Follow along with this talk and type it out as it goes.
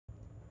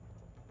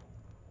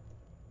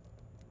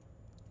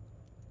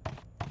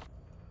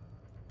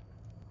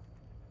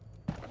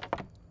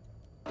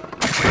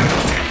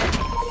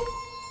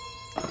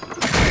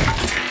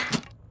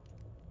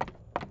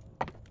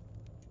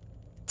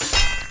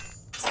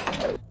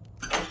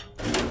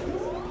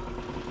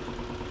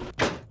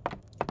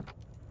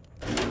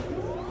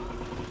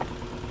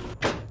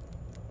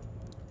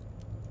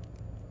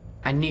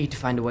I need to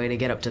find a way to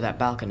get up to that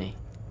balcony.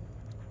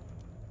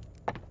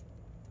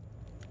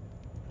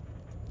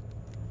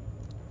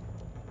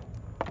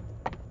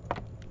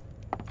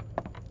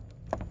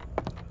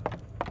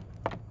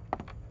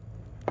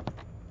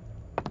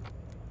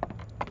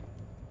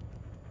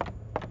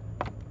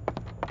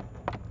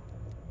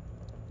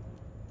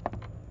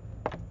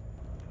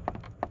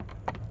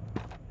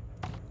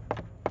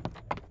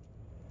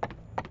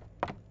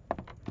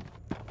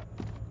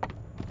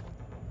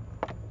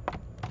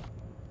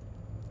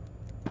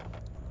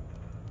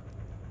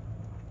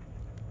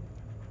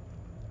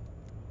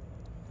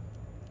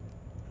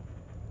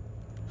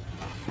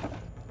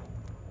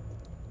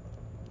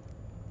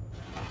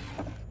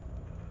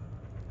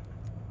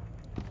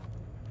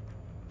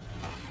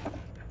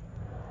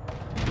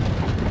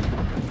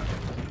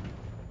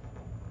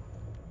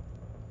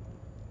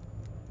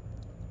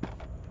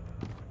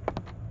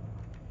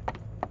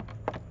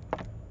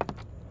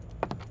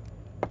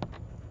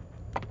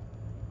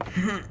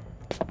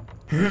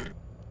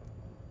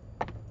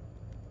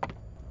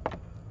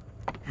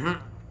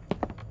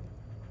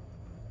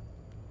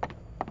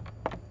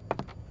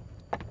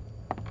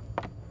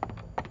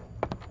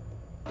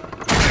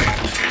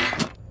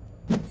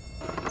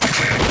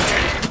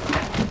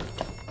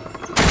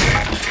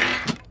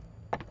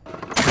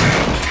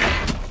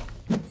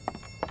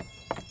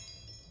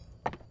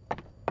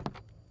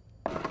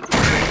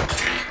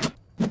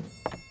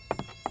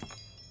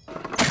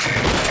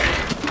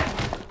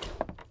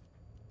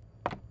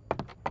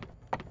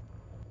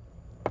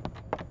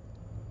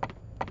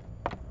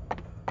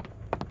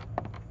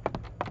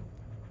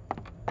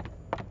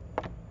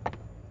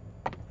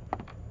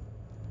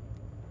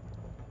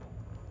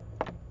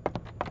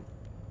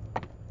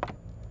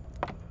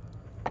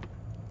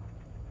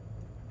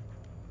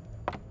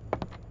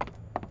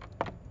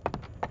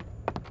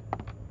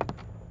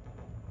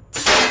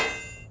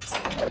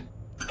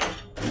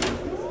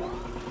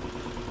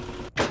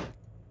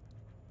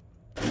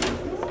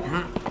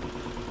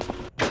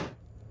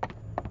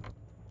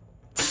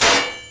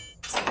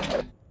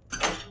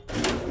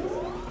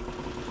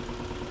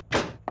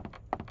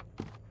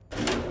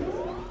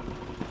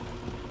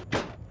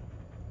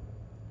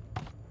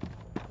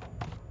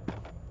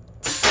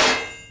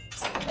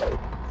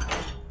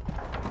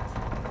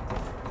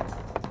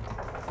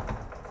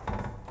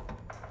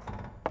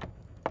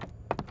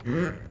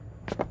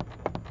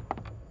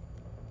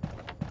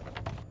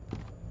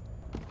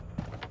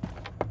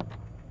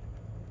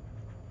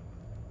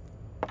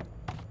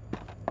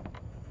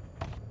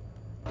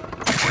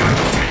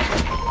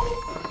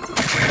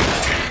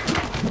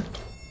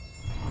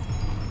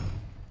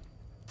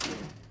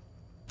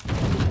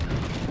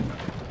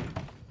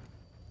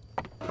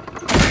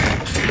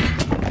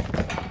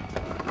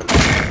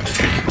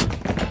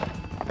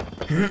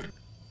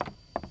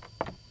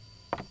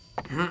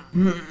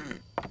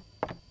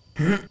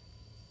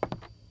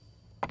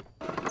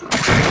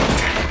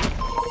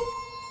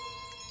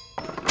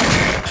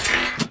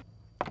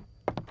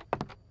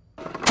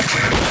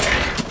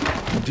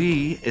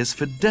 D is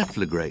for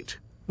deflagrate,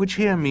 which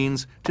here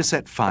means to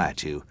set fire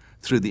to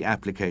through the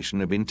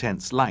application of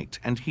intense light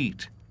and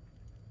heat.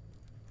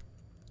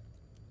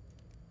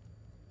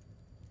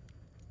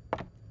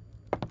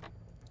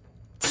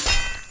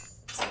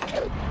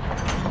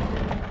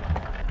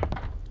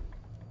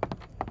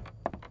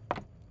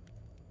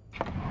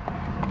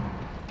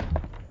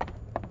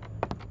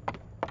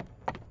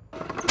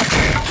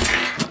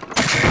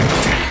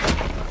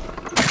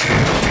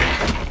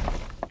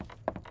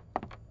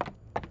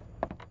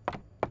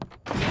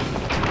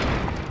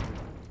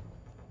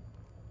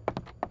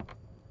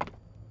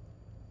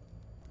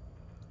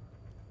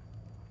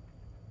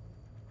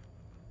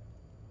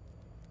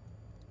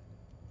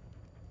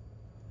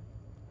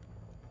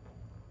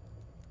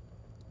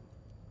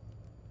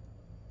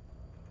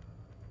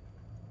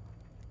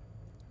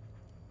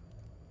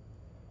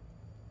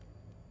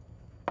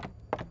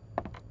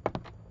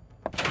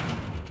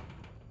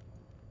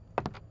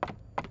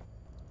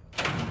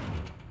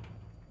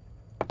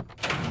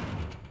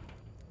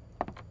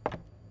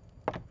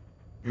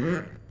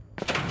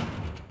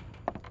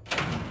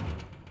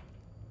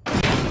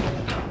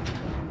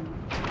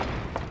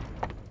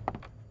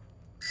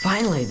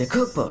 Finally, the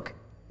cookbook.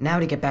 Now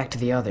to get back to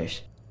the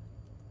others.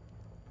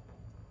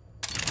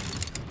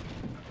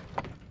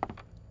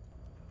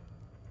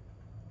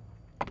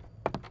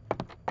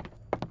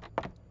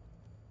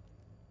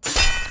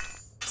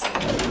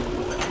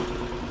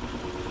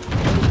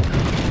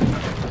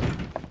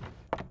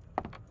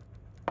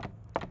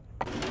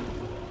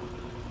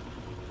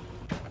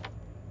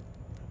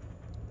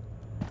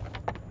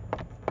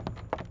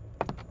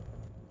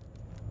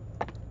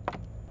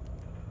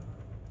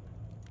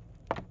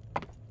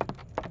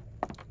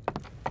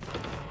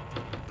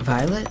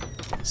 Violet?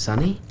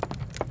 Sunny?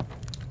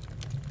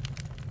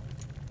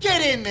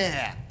 Get in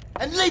there!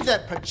 And leave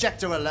that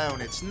projector alone,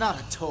 it's not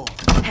a toy.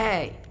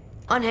 Hey!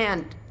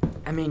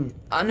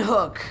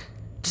 Unhook!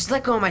 Just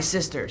let go of my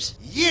sisters.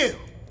 You!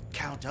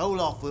 Count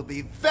Olaf will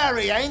be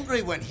very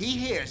angry when he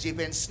hears you've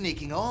been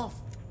sneaking off.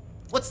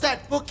 What's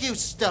that book you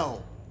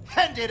stole?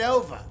 Hand it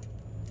over.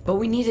 But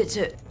we need it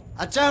to...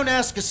 I don't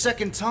ask a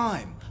second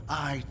time.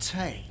 I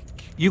take.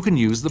 You can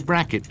use the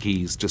bracket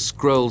keys to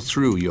scroll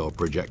through your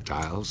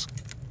projectiles.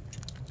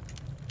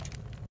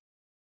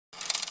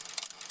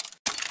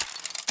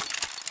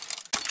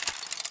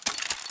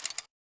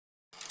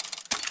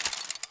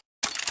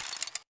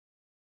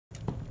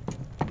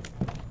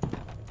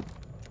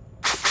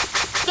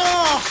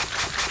 Oh!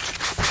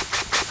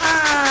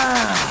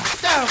 Ah!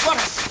 Oh, what a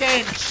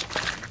stench!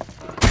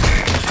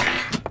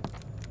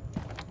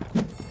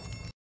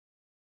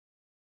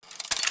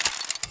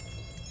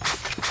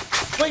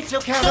 Wait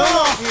till Count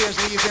Olaf hears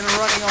where you've been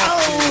running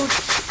off to.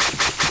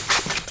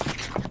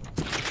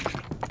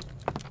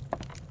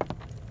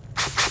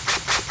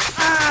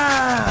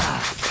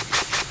 Ah!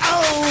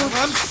 Oh,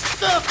 I'm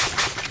stuck!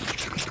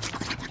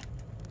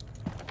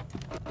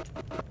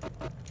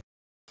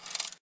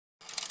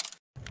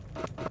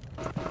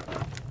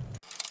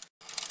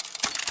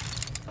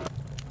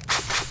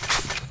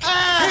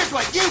 Ah! Here's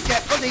what you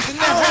get for leaving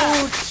the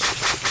house!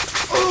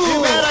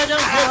 Too bad I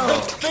don't get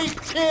hooked feet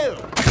too!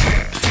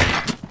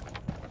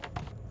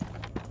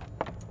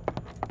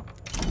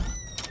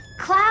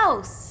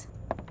 Klaus!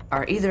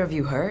 Are either of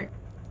you hurt?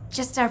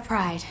 Just our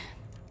pride.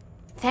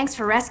 Thanks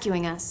for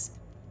rescuing us.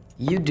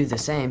 You do the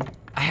same.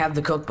 I have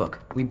the cookbook.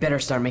 We better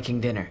start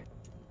making dinner.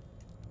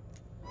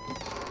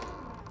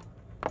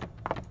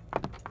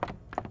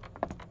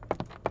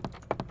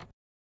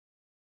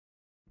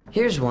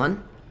 Here's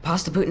one.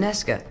 Pasta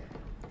puttanesca.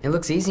 It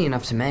looks easy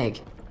enough to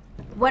make.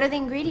 What are the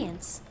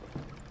ingredients?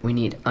 We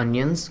need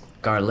onions,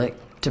 garlic,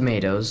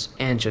 tomatoes,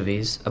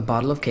 anchovies, a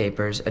bottle of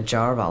capers, a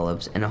jar of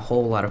olives, and a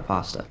whole lot of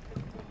pasta.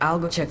 I'll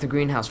go check the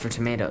greenhouse for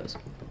tomatoes.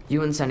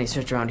 You and Sunny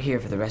search around here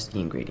for the rest of the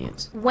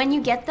ingredients. When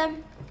you get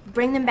them,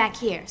 bring them back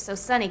here so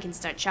Sunny can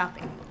start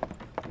chopping.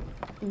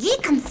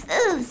 Get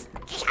confused.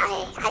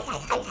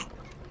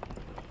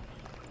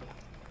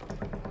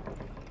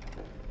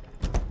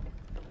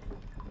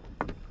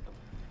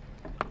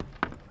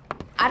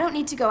 I don't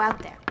need to go out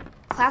there.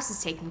 Klaus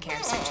is taking care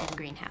of searching the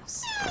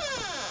greenhouse.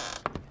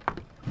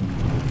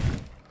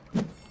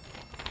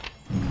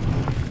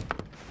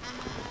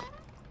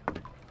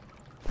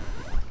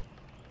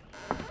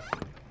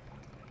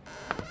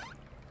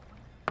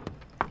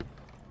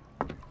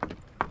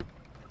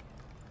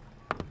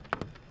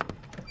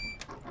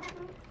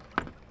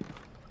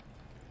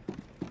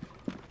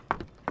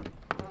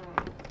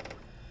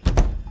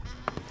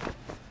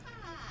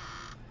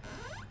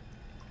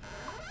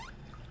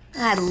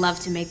 I'd love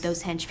to make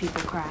those hench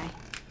people cry.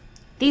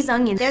 These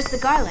onions, there's the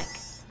garlic.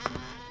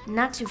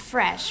 Not too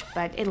fresh,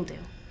 but it'll do.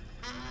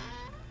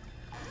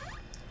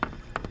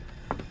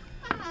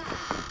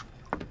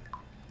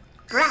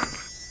 Crack.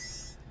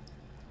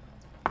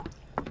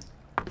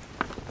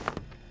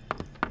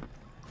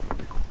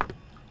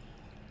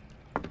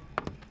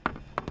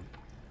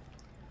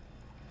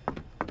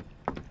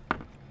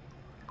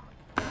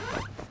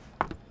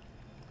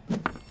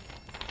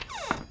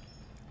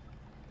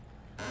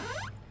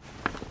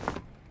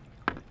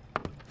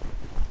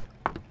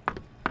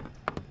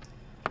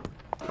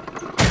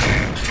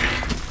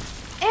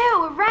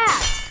 Ew, a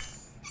rat!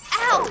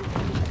 Ow!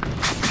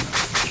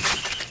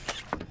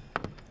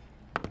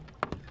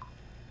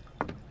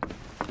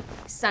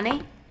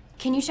 Sunny,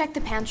 can you check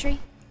the pantry?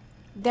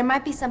 There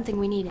might be something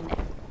we need in there.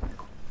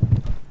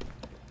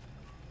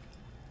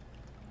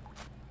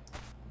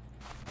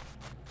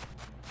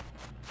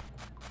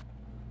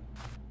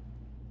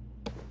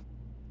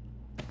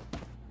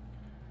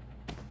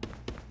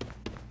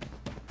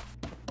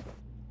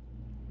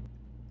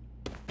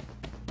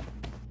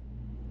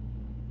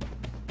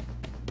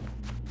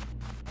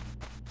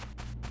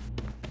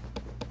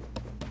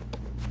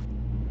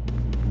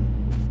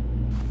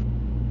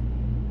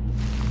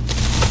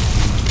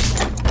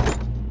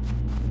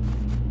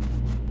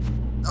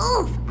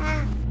 Oof.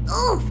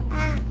 Oof.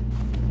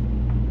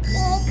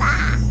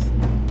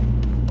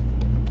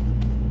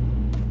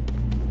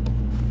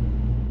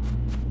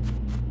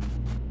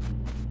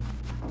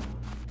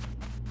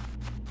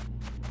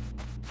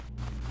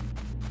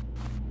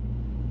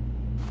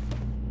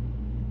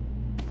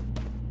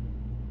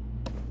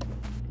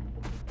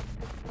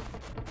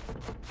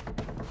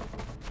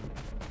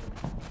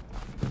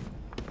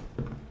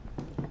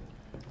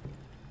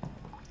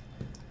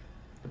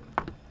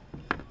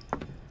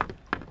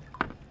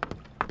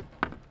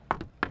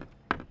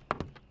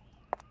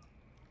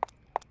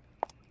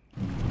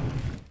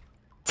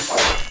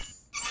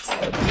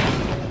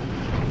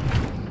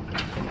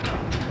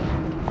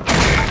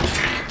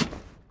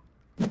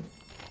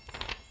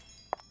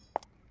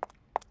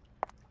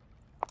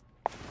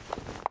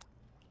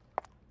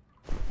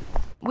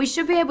 We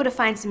should be able to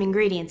find some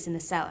ingredients in the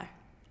cellar.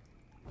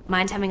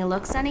 Mind having a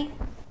look, Sunny?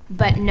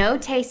 But no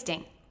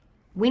tasting.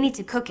 We need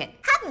to cook it.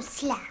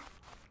 Hamsla.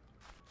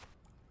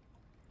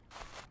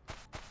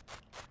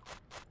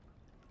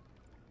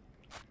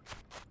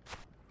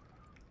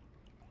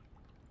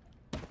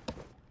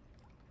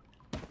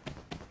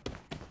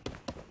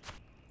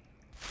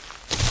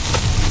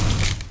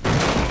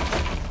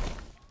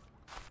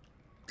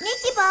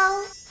 Mickey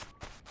Ball.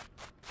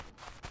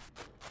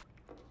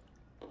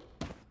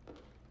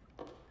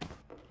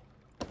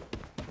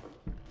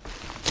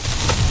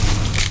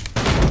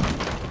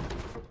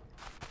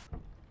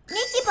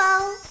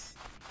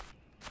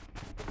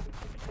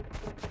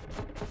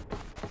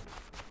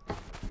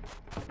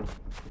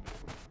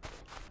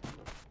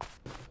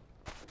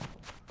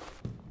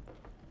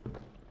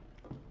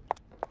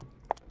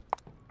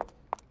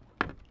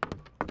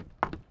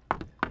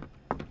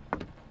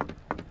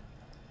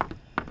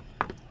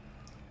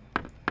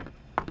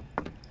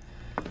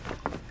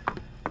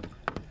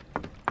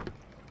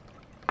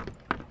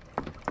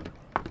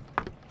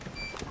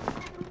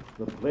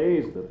 The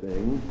play's the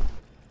thing.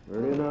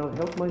 Wherein I'll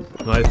help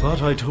myself. I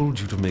thought I told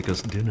you to make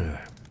us dinner.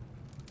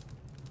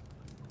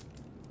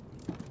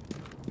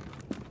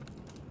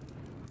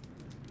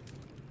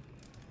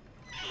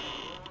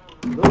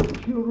 Those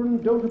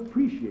children don't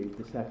appreciate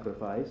the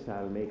sacrifice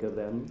I'll make of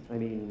them. I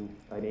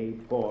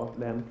made for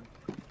them.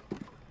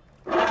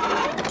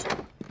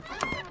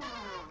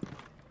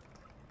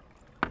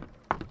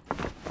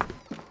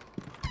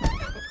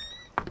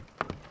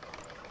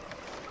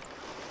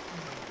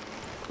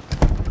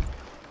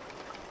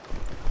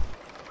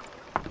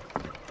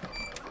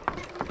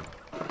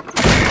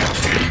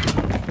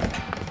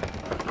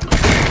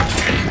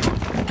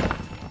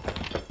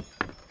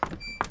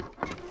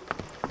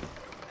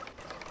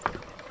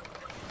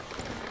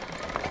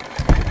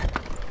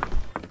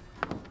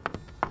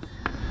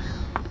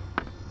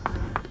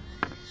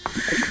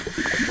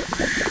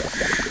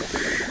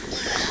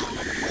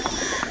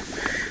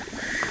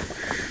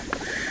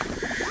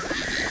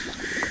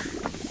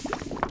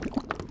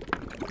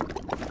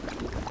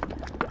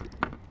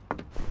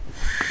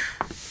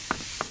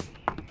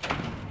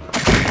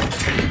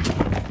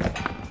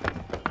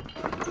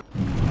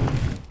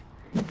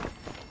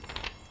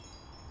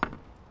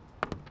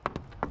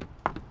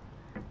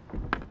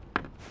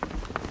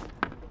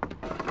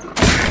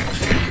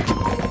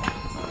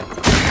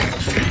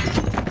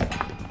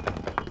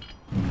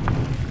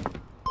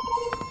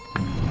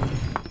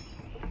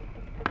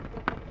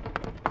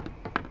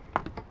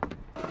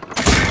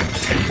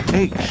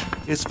 H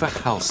is for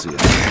halcyon,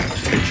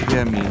 which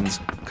here means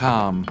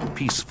calm,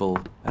 peaceful,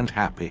 and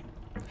happy.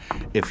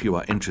 If you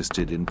are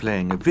interested in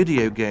playing a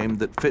video game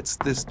that fits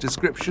this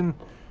description,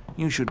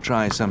 you should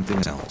try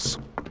something else.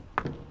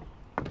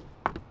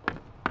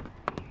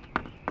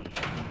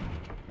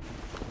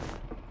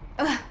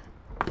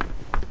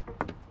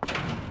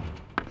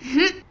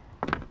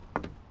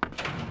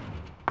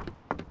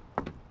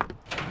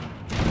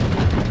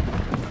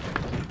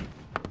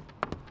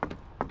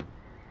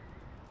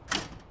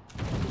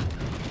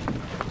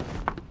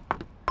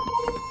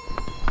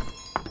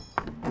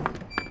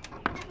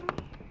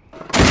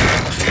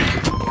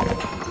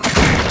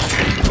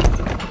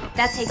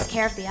 That takes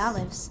care of the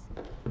olives.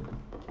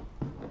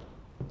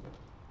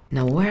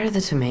 Now where are the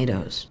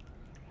tomatoes?